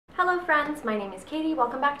Hello friends, my name is Katie.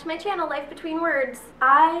 Welcome back to my channel, Life Between Words.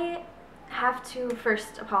 I have to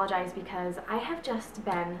first apologize because I have just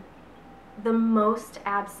been the most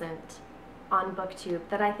absent on BookTube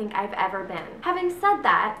that I think I've ever been. Having said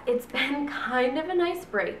that, it's been kind of a nice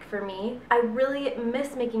break for me. I really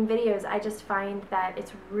miss making videos. I just find that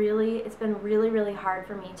it's been really hard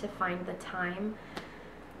for me to find the time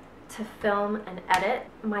to film and edit.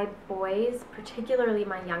 My boys, particularly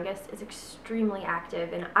my youngest, is extremely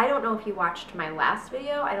active, and I don't know if you watched my last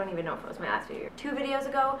video. I don't even know if it was my last video, 2 videos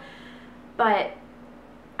ago, but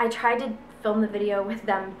I tried to film the video with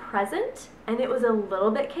them present, and it was a little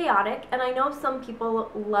bit chaotic, and I know some people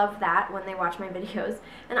love that when they watch my videos,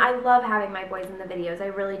 and I love having my boys in the videos, I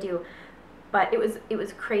really do, but it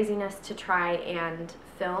was craziness to try and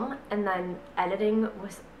film, and then editing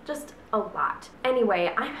was just a lot.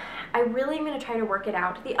 Anyway, I really am going to try to work it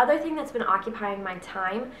out. The other thing that's been occupying my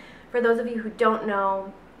time, for those of you who don't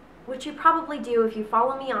know, which you probably do if you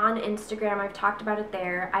follow me on Instagram, I've talked about it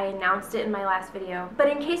there, I announced it in my last video, but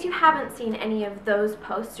in case you haven't seen any of those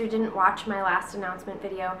posts or didn't watch my last announcement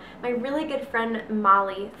video, my really good friend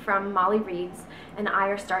Molly from Molly Reads and I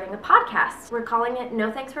are starting a podcast. We're calling it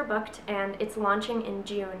No Thanks We're Booked, and it's launching in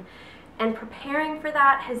June, and preparing for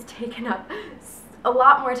that has taken up a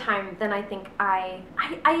lot more time than I think I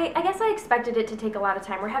guess I expected it to take a lot of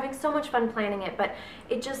time. We're having so much fun planning it, but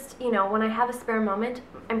it just, you know, when I have a spare moment,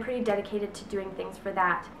 I'm pretty dedicated to doing things for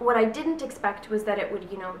that. What I didn't expect was that it would,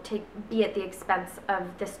 you know, be at the expense of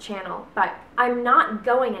this channel, but I'm not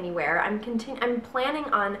going anywhere. I'm planning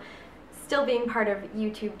on still being part of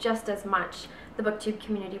YouTube just as much, the BookTube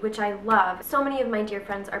community, which I love. So many of my dear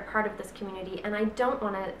friends are part of this community, and I don't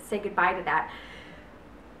want to say goodbye to that.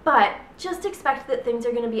 But just expect that things are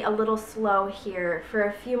going to be a little slow here for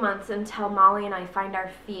a few months until Molly and I find our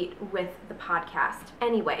feet with the podcast.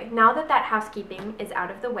 Anyway, now that that housekeeping is out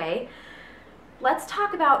of the way, let's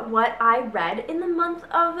talk about what I read in the month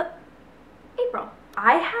of April.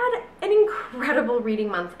 I had an incredible reading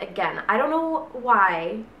month again. I don't know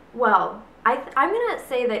why. Well, I'm going to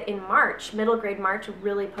say that in March, middle grade March,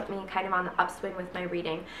 really put me kind of on the upswing with my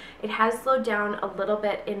reading. It has slowed down a little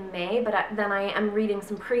bit in May, but then I am reading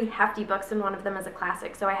some pretty hefty books, and one of them is a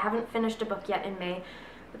classic, so I haven't finished a book yet in May,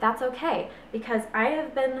 but that's okay, because I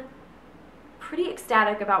have been pretty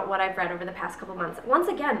ecstatic about what I've read over the past couple months. Once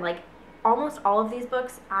again, like, almost all of these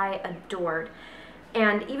books I adored,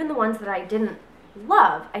 and even the ones that I didn't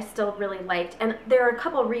love, I still really liked, and there are a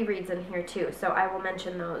couple rereads in here too, so I will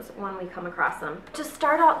mention those when we come across them. To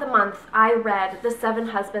start out the month, I read The 7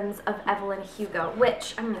 Husbands of Evelyn Hugo,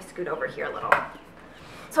 which, I'm going to scoot over here a little.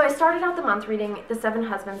 So I started out the month reading The 7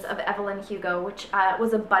 Husbands of Evelyn Hugo, which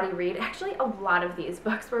was a buddy read. Actually, a lot of these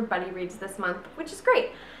books were buddy reads this month, which is great.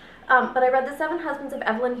 But I read The 7 Husbands of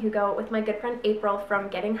Evelyn Hugo with my good friend April from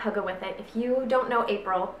Getting Hugo With It. If you don't know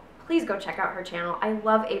April, please go check out her channel. I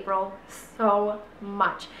love April so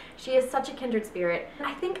much. She is such a kindred spirit.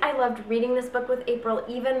 I think I loved reading this book with April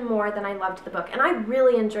even more than I loved the book, and I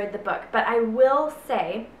really enjoyed the book, but I will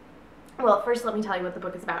say, well, first let me tell you what the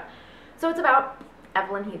book is about. So it's about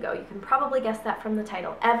Evelyn Hugo. You can probably guess that from the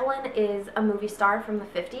title. Evelyn is a movie star from the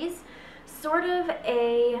 50s, sort of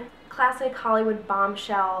a classic Hollywood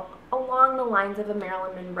bombshell along the lines of a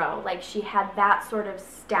Marilyn Monroe. Like, she had that sort of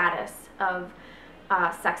status of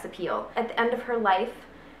sex appeal. At the end of her life,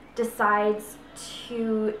 decides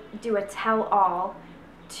to do a tell-all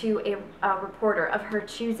to a reporter of her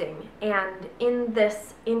choosing, and in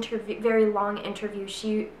this interview, very long interview,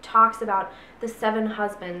 she talks about the 7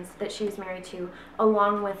 husbands that she was married to,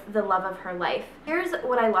 along with the love of her life. Here's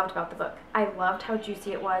what I loved about the book. I loved how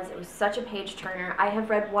juicy it was. It was such a page-turner. I have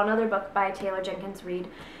read one other book by Taylor Jenkins Reid,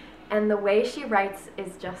 and the way she writes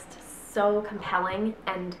is just so compelling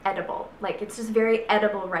and edible. Like, it's just very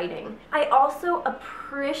edible writing. I also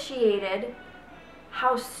appreciated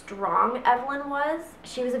how strong Evelyn was.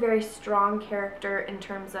 She was a very strong character in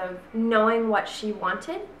terms of knowing what she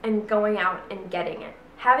wanted and going out and getting it.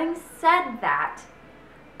 Having said that,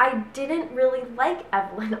 I didn't really like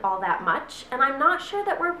Evelyn all that much, and I'm not sure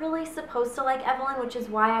that we're really supposed to like Evelyn, which is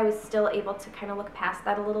why I was still able to kind of look past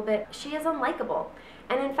that a little bit. She is unlikable,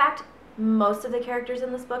 and in fact, most of the characters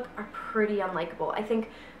in this book are pretty unlikable. I think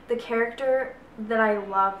the character that I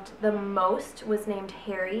loved the most was named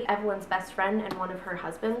Harry, Evelyn's best friend and one of her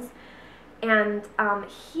husbands, and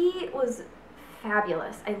he was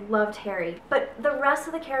fabulous. I loved Harry. But the rest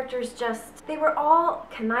of the characters just, they were all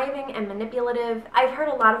conniving and manipulative. I've heard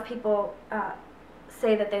a lot of people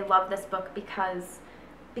say that they love this book because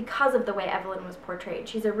of the way Evelyn was portrayed.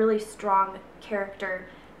 She's a really strong character,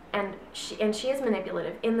 and she is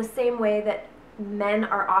manipulative in the same way that men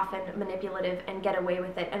are often manipulative and get away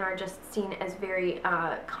with it and are just seen as very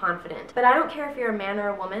confident. But I don't care if you're a man or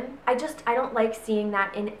a woman. I don't like seeing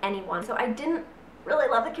that in anyone. So I didn't really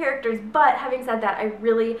love the characters, but having said that, I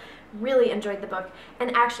really enjoyed the book.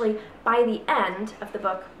 And actually, by the end of the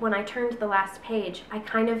book, when I turned to the last page, I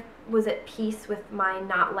kind of was at peace with my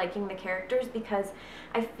not liking the characters, because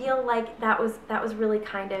I feel like that was really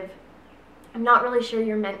kind of, I'm not really sure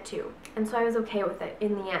you're meant to. And so I was okay with it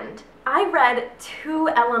in the end. I read 2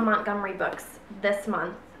 Ella Montgomery books this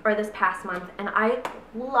month, or this past month, and I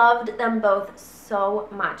loved them both so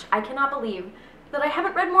much. I cannot believe that I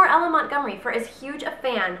haven't read more Ella Montgomery. For as huge a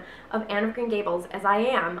fan of Anne of Green Gables as I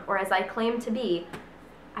am, or as I claim to be,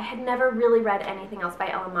 I had never really read anything else by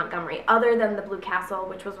Ella Montgomery, other than The Blue Castle,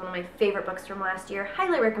 which was one of my favorite books from last year.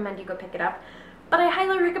 Highly recommend you go pick it up. But I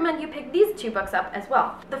highly recommend you pick these 2 books up as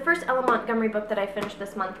well. The first Ella Montgomery book that I finished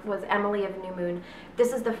this month was Emily of New Moon.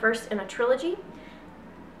 This is the first in a trilogy,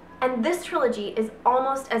 and this trilogy is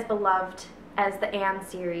almost as beloved as the Anne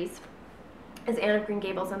series, as Anne of Green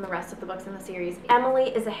Gables and the rest of the books in the series. Emily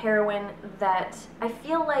is a heroine that I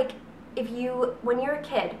feel like when you're a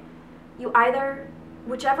kid, you either,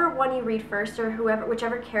 whichever one you read first, or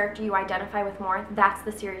whichever character you identify with more, that's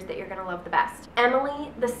the series that you're going to love the best.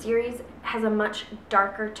 Emily, the series, has a much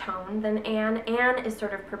darker tone than Anne. Anne is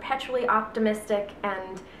sort of perpetually optimistic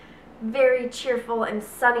and very cheerful and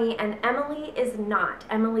sunny, and Emily is not.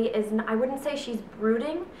 Emily is, I wouldn't say she's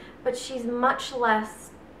brooding, but she's much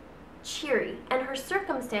less cheery, and her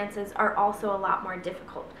circumstances are also a lot more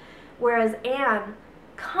difficult. Whereas Anne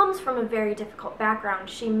comes from a very difficult background.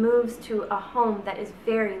 She moves to a home that is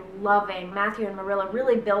very loving. Matthew and Marilla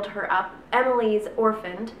really build her up. Emily's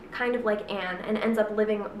orphaned, kind of like Anne, and ends up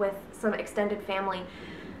living with some extended family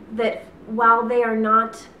that, while they are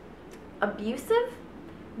not abusive,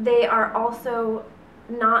 they are also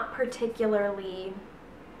not particularly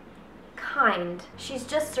kind. She's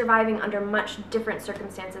just surviving under much different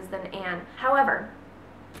circumstances than Anne. However,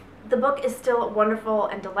 the book is still wonderful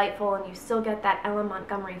and delightful, and you still get that Ella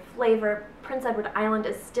Montgomery flavor. Prince Edward Island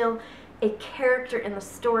is still a character in the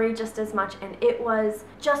story just as much, and it was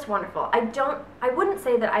just wonderful. I wouldn't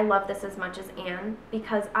say that I love this as much as Anne,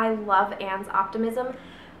 because I love Anne's optimism,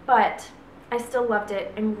 but I still loved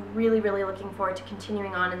it. I'm really looking forward to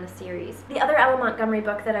continuing on in the series. The other Ella Montgomery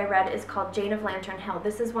book that I read is called Jane of Lantern Hill.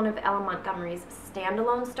 This is one of Ella Montgomery's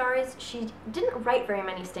standalone stories. She didn't write very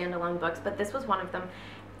many standalone books, but this was one of them.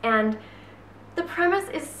 And the premise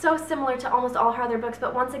is so similar to almost all her other books,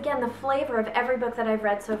 but once again, the flavor of every book that I've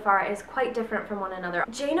read so far is quite different from one another.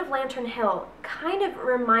 Jane of Lantern Hill kind of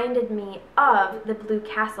reminded me of The Blue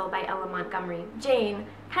Castle by Ella Montgomery. Jane,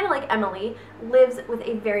 kind of like Emily, lives with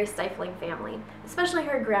a very stifling family, especially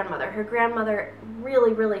her grandmother. Her grandmother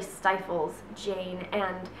really stifles Jane,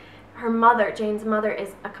 and her mother, Jane's mother,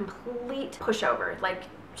 is a complete pushover. Like,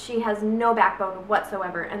 she has no backbone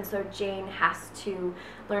whatsoever, and so Jane has to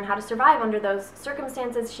learn how to survive under those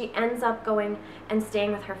circumstances. She ends up going and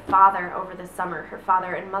staying with her father over the summer. Her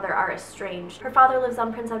father and mother are estranged. Her father lives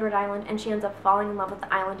on Prince Edward Island, and she ends up falling in love with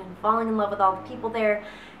the island and falling in love with all the people there.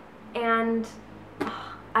 And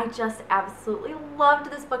I just absolutely loved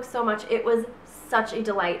this book so much. It was such a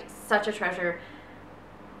delight, such a treasure.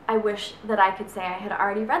 I wish that I could say I had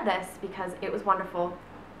already read this, because it was wonderful.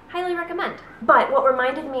 Highly recommend. But what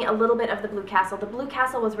reminded me a little bit of The Blue Castle, The Blue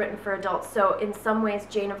Castle was written for adults, so in some ways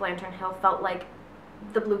Jane of Lantern Hill felt like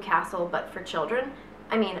The Blue Castle but for children.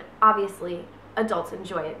 I mean, obviously adults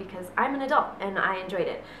enjoy it because I'm an adult and I enjoyed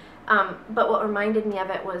it. But what reminded me of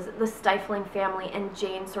it was the stifling family and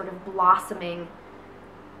Jane sort of blossoming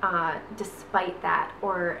despite that,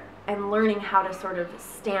 and learning how to sort of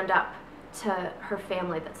stand up to her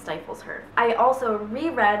family that stifles her. I also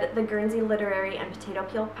reread The Guernsey Literary and Potato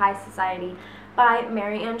Peel Pie Society by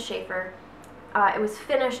Mary Ann Schaefer. It was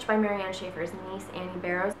finished by Mary Ann Schaefer's niece, Annie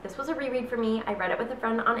Barrows. This was a reread for me. I read it with a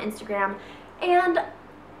friend on Instagram, and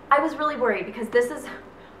I was really worried because this is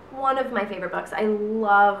one of my favorite books. I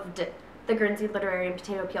loved The Guernsey Literary and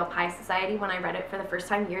Potato Peel Pie Society when I read it for the first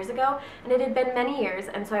time years ago, and it had been many years,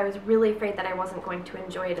 and so I was really afraid that I wasn't going to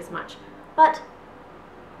enjoy it as much. But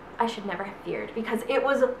I should never have feared, because it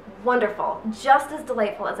was wonderful, just as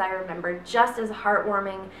delightful as I remember, just as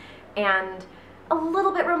heartwarming and a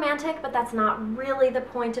little bit romantic, but that's not really the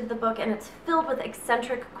point of the book, and it's filled with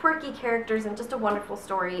eccentric, quirky characters and just a wonderful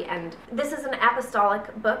story. And this is an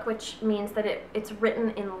apostolic book, which means that it's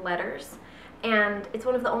written in letters, and it's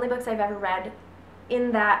one of the only books I've ever read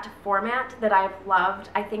in that format that I've loved.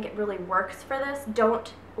 I think it really works for this.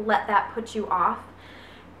 Don't let that put you off.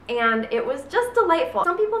 and it was just delightful.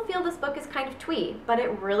 Some people feel this book is kind of twee, but it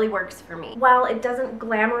really works for me. While it doesn't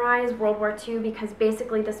glamorize World War II, because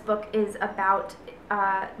basically this book is about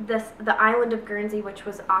the island of Guernsey, which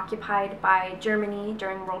was occupied by Germany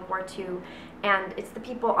during World War II, and it's the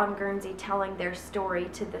people on Guernsey telling their story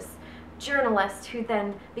to this journalist who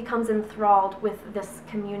then becomes enthralled with this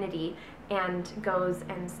community and goes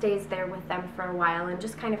and stays there with them for a while, and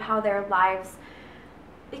just kind of how their lives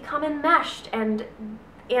become enmeshed, and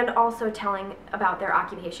also telling about their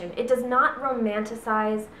occupation. It does not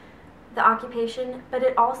romanticize the occupation, but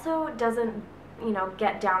it also doesn't, you know,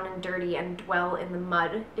 get down and dirty and dwell in the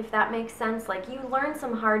mud, if that makes sense. Like, you learn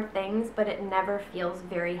some hard things, but it never feels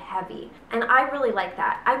very heavy. And I really like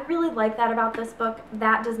that. I really like that about this book.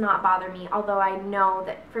 That does not bother me, although I know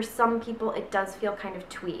that for some people it does feel kind of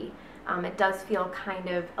twee. It does feel kind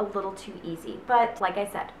of a little too easy. But like I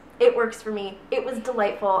said, it works for me. It was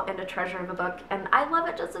delightful and a treasure of a book, and I love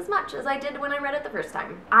it just as much as I did when I read it the first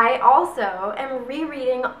time. I also am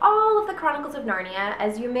rereading all of the Chronicles of Narnia.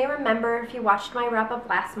 As you may remember if you watched my wrap-up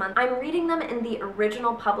last month, I'm reading them in the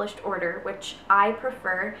original published order, which I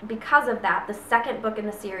prefer. Because of that, the second book in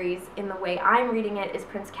the series, in the way I'm reading it, is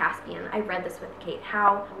Prince Caspian. I read this with Kate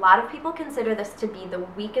Howe. A lot of people consider this to be the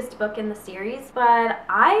weakest book in the series, but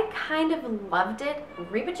I kind of loved it.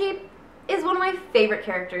 Reepicheep is one of my favorite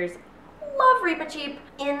characters. Love Reepicheep.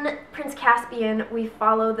 In Prince Caspian, we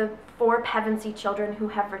follow the 4 Pevensey children who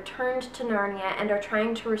have returned to Narnia and are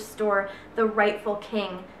trying to restore the rightful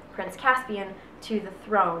king, Prince Caspian, to the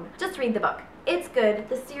throne. Just read the book. It's good.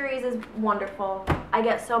 The series is wonderful. I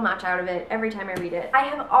get so much out of it every time I read it. I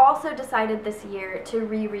have also decided this year to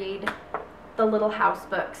reread the Little House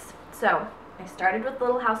books. So I started with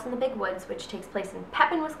Little House in the Big Woods, which takes place in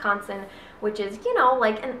Pepin, Wisconsin, which is, you know,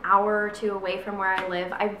 like an hour or 2 away from where I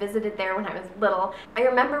live. I visited there when I was little. I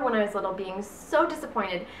remember when I was little being so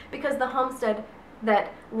disappointed because the homestead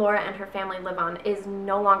that Laura and her family live on is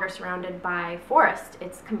no longer surrounded by forest.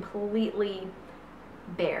 It's completely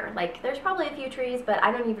bare. Like, there's probably a few trees, but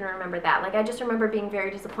I don't even remember that. Like, I just remember being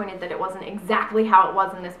very disappointed that it wasn't exactly how it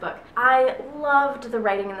was in this book. I loved the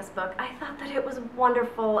writing in this book. I thought that it was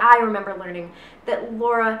wonderful. I remember learning that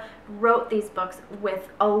Laura wrote these books with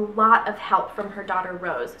a lot of help from her daughter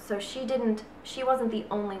Rose, so she wasn't the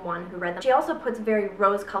only one who read them. She also puts very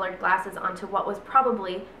rose-colored glasses onto what was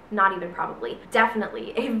probably, not even probably,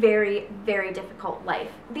 definitely a very, very difficult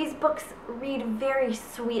life. These books read very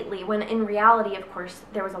sweetly when in reality, of course,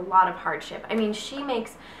 there was a lot of hardship. I mean, she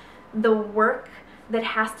makes the work that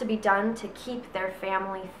has to be done to keep their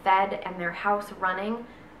family fed and their house running,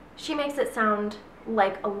 she makes it sound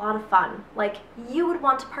like a lot of fun. Like, you would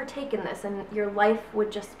want to partake in this and your life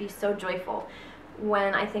would just be so joyful,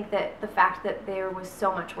 when I think that the fact that there was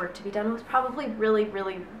so much work to be done was probably really,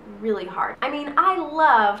 really, really hard. I mean, I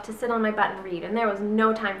love to sit on my butt and read, and there was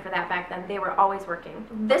no time for that back then. They were always working.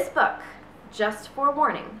 This book, just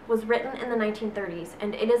forewarning, was written in the 1930s,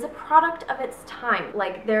 and it is a product of its time.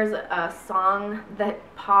 Like, there's a song that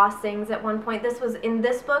Pa sings at one point. In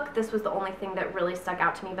this book, this was the only thing that really stuck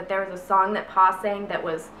out to me, but there was a song that Pa sang that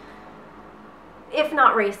was, if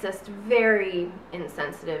not racist, very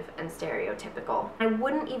insensitive and stereotypical. I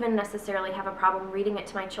wouldn't even necessarily have a problem reading it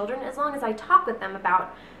to my children as long as I talk with them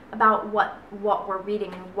about what we're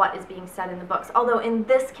reading and what is being said in the books. Although in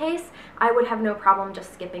this case, I would have no problem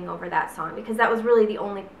just skipping over that song, because that was really the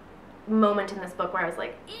only moment in this book where I was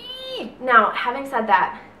like, eee! Now, having said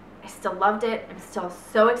that, I still loved it. I'm still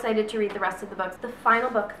so excited to read the rest of the books. The final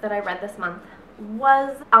book that I read this month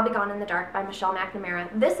was I'll Be Gone in the Dark by Michelle McNamara.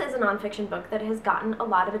 This is a nonfiction book that has gotten a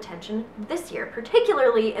lot of attention this year,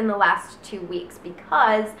 particularly in the last 2 weeks,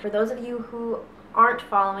 because for those of you who aren't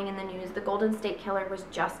following in the news, the Golden State Killer was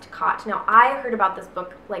just caught. Now, I heard about this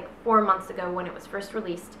book like 4 months ago when it was first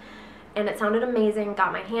released, and it sounded amazing,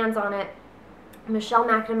 got my hands on it. Michelle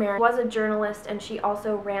McNamara was a journalist, and she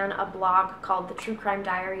also ran a blog called The True Crime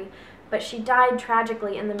Diary, but she died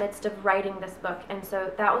tragically in the midst of writing this book, and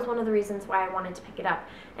so that was one of the reasons why I wanted to pick it up.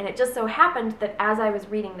 And it just so happened that as I was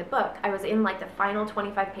reading the book, I was in like the final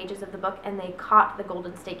 25 pages of the book, and they caught the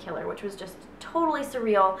Golden State Killer, which was just totally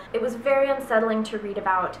surreal. It was very unsettling to read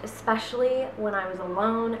about, especially when I was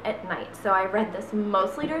alone at night. So I read this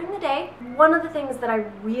mostly during the day. One of the things that I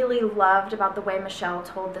really loved about the way Michelle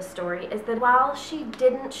told this story is that while she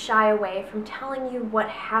didn't shy away from telling you what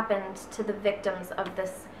happened to the victims of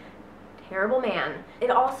this terrible man, it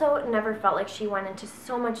also never felt like she went into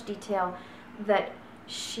so much detail that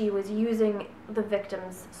she was using the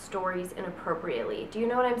victims' stories inappropriately. Do you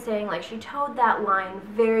know what I'm saying? Like, she towed that line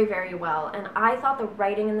very, very well, and I thought the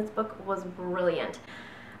writing in this book was brilliant.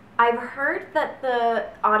 I've heard that the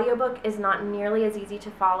audiobook is not nearly as easy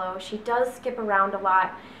to follow. She does skip around a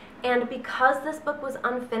lot, and because this book was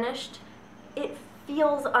unfinished, it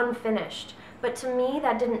feels unfinished. But to me,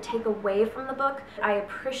 that didn't take away from the book. I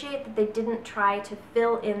appreciate that they didn't try to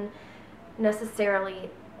fill in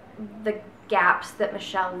necessarily the gaps that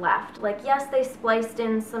Michelle left. Like, yes, they spliced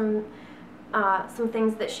in some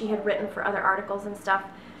things that she had written for other articles and stuff,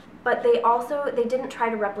 but they didn't try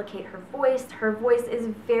to replicate her voice. Her voice is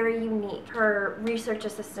very unique. Her research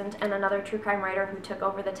assistant and another true crime writer who took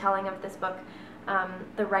over the telling of this book,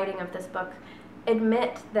 the writing of this book,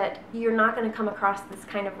 admit that you're not going to come across this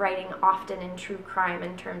kind of writing often in true crime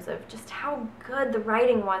in terms of just how good the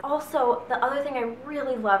writing was. Also, the other thing I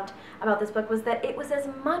really loved about this book was that it was as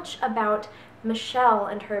much about Michelle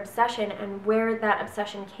and her obsession and where that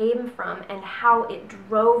obsession came from and how it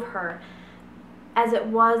drove her as it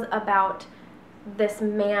was about this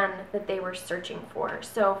man that they were searching for.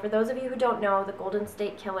 So for those of you who don't know, the Golden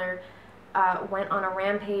State Killer went on a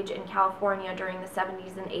rampage in California during the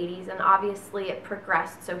 70s and 80s, and obviously it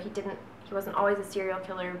progressed, so he wasn't always a serial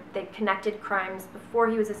killer. They connected crimes before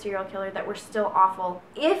he was a serial killer that were still awful.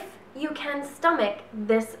 If you can stomach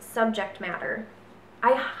this subject matter,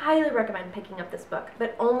 I highly recommend picking up this book,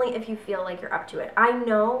 but only if you feel like you're up to it. I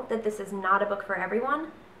know that this is not a book for everyone,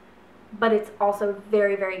 but it's also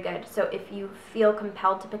very, very good. So if you feel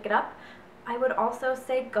compelled to pick it up, I would also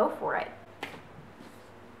say go for it.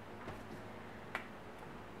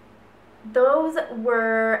 Those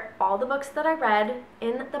were all the books that I read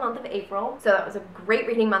in the month of April, so that was a great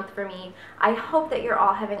reading month for me. I hope that you're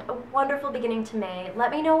all having a wonderful beginning to May.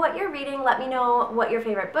 Let me know what you're reading. Let me know what your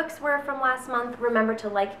favorite books were from last month. Remember to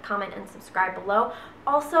like, comment, and subscribe below.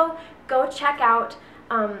 Also, go check out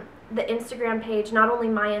the Instagram page, not only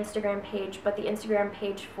my Instagram page, but the Instagram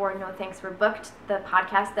page for No Thanks We're Booked, the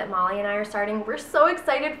podcast that Molly and I are starting. We're so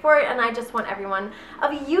excited for it, and I just want everyone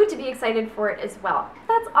of you to be excited for it as well.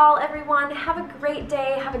 That's all, everyone. Have a great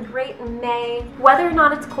day. Have a great May. Whether or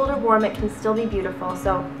not it's cold or warm, it can still be beautiful,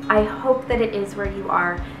 so I hope that it is where you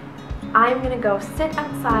are. I'm gonna go sit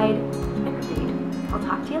outside and read. I'll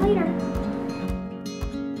talk to you later.